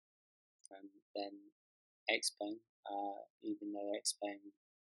than Xpeng, even though Xpeng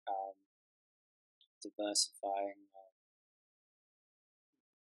diversifying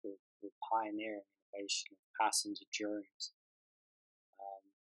with pioneering innovation of passenger drones.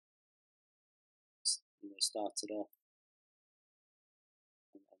 Started off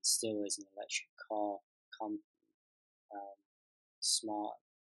and still is an electric car company, smart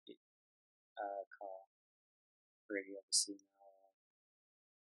car, really obviously now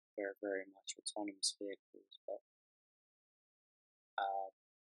very, very much autonomous vehicles, but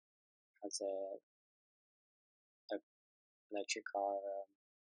has a electric car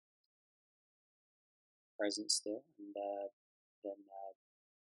present still, and then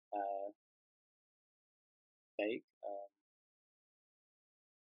Bake,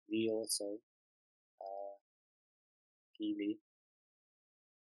 Lee also, Geely.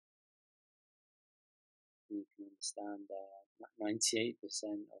 You can understand 98%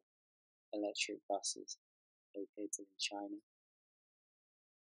 of electric buses located in China,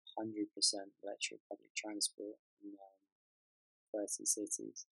 100% electric public transport in 30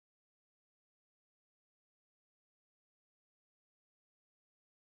 cities.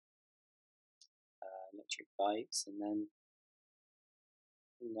 Electric bikes, and then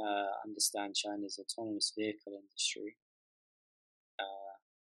you can understand China's autonomous vehicle industry,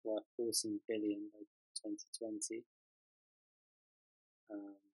 worth 14 billion by 2020.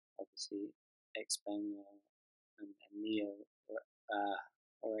 Obviously, Xpeng and NIO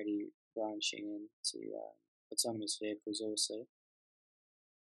already branching into autonomous vehicles also.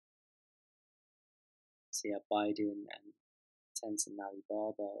 So yeah, Baidu and Tencent and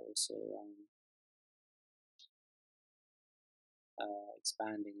Alibaba also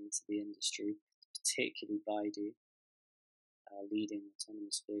expanding into the industry, particularly Baidu, leading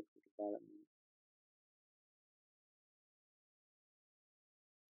autonomous vehicle development.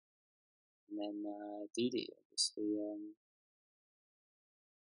 And then Didi, obviously,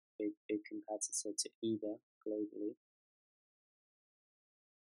 big competitor to Uber globally.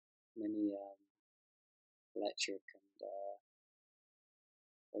 Many electric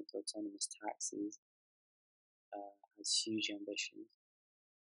and autonomous taxis, has huge ambitions.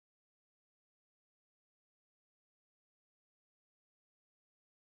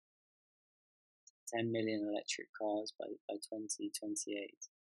 $10 million electric cars by 2028.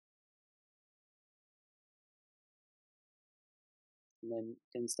 And then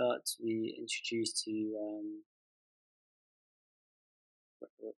can start to be introduced to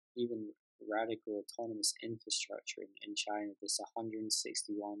even radical autonomous infrastructure in China. This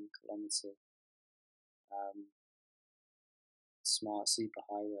 161 kilometer smart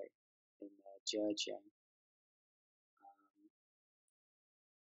superhighway in Zhejiang.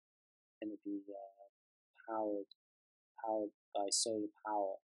 Going to be powered by solar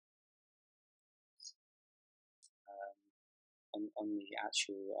power on the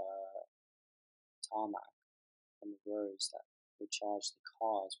actual tarmac on the roads that will charge the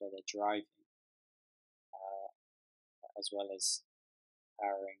cars while they're driving, as well as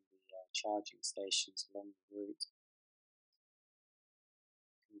powering the charging stations along the route.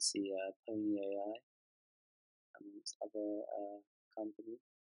 You can see Pony AI amongst other companies,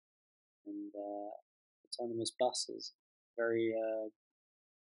 and autonomous buses, very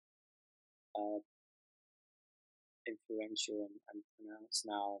influential and pronounced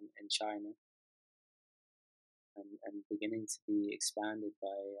now in China, and beginning to be expanded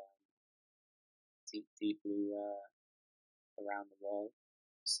by Deep Blue around the world.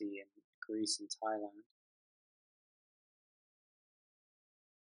 See in Greece and Thailand.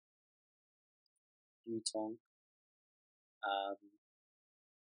 Yutong,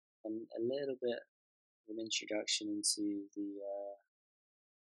 and a little bit of an introduction into the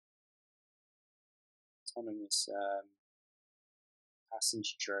autonomous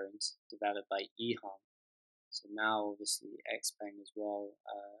passenger drones developed by Ehang. So now, obviously, Xpeng as well.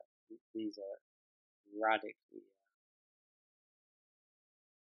 These are radically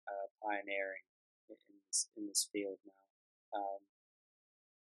pioneering in this field now.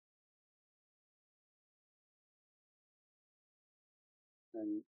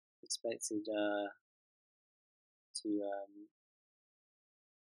 And expected to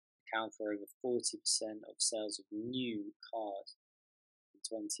account for over 40% of sales of new cars in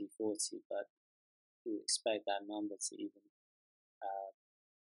 2040, but we expect that number to even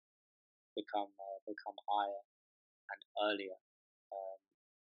become higher and earlier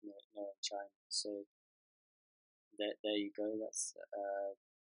in China. So there you go. That's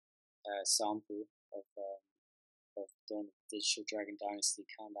a sample of Dawn of the Digital Dragon Dynasty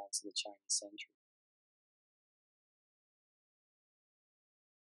countdown to the Chinese century.